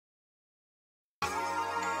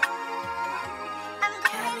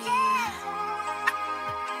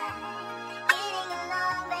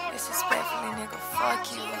ugly nigga,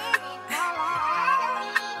 fuck you.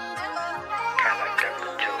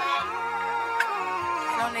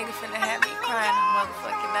 Ain't no nigga finna have me crying a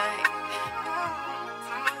motherfucking night.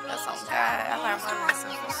 That's on God. I learned my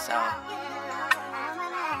lesson for sure.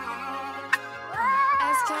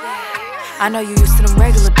 I know you used to them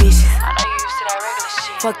regular bitches. I know you used to that regular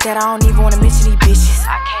shit. Fuck that, I don't even wanna mention these bitches.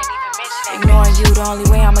 I can't even mention that. Ignoring you, the only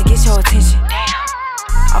way I'ma get your attention. Damn.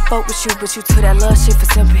 I fuck with you, but you took that love shit for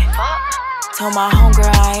simping. Fuck. Told my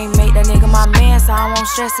homegirl I ain't make that nigga my man, so I won't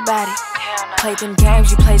stress about it. Hell no. Played them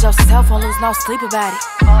games, you played yourself, won't lose no sleep about it.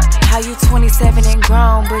 Fuck nigga. How you 27 and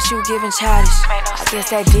grown, but you giving childish. Made no I guess sense.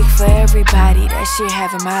 that dick for everybody, that shit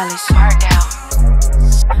having mileage. Burnt out.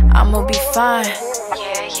 I'ma be fine.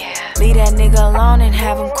 Yeah, yeah. Leave that nigga alone and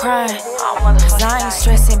have him crying. Oh, Cause I ain't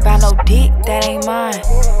stressing about no dick, that ain't mine.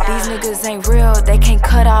 These niggas ain't real, they can't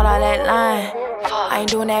cut out all that line. I ain't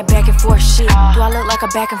doing that back and forth shit. Do I look like a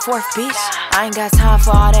back and forth bitch? I ain't got time for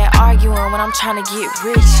all that arguing when I'm trying to get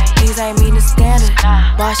rich. These ain't mean the standard.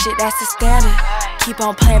 Boss shit, that's the standard. Keep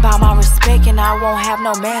on playing by my respect and I won't have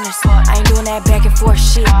no manners. I ain't doing that back and forth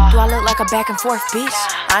shit. Do I look like a back and forth bitch?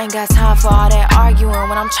 I ain't got time for all that arguing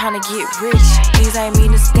when I'm trying to get rich. These ain't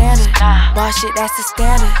mean the standard. Boss shit, that's the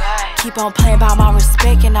standard. Keep on playing by my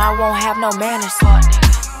respect and I won't have no manners. Fuck nigga.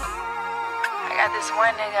 I got this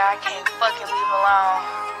one nigga I can't fucking leave alone.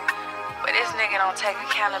 But this nigga don't take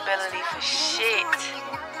accountability for shit.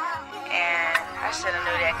 And I should've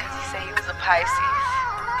knew that cause he said he was a Pisces.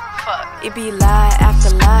 Fuck. It be lie after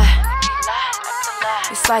lie. It be lie after lie.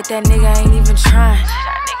 It's like that nigga ain't even trying.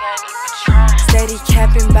 That nigga ain't even trying. Steady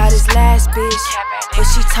capping about his last bitch. But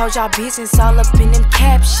she told y'all business all up in them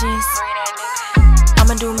captions. Bring that nigga.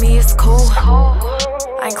 I'ma do me, it's cool. Cool.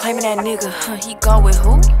 I ain't claiming that nigga. He go with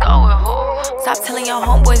who? Go with who? Stop telling your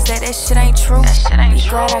homeboys that shit ain't true. That shit ain't Be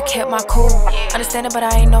true. glad I kept my cool. Yeah. Understand it, but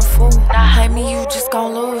I ain't no fool. Nah. Like me, you just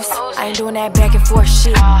gon' lose. I ain't doing that back and forth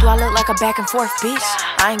shit. Do I look like a back and forth bitch?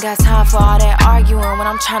 I ain't got time for all that arguing when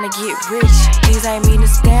I'm trying to get rich. These ain't mean the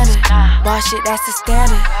standard. Boss shit, that's the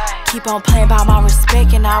standard. Keep on playing by my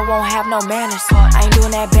respect and I won't have no manners. I ain't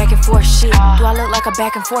doing that back and forth shit. Do I look like a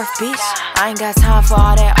back and forth bitch? I ain't got time for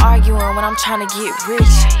all that arguing when I'm trying to get rich.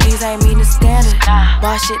 These ain't mean the standard.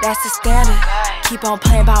 Boss shit, that's the standard. Keep on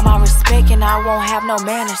playing by my respect and I won't have no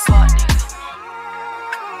manners. Fuck nigga.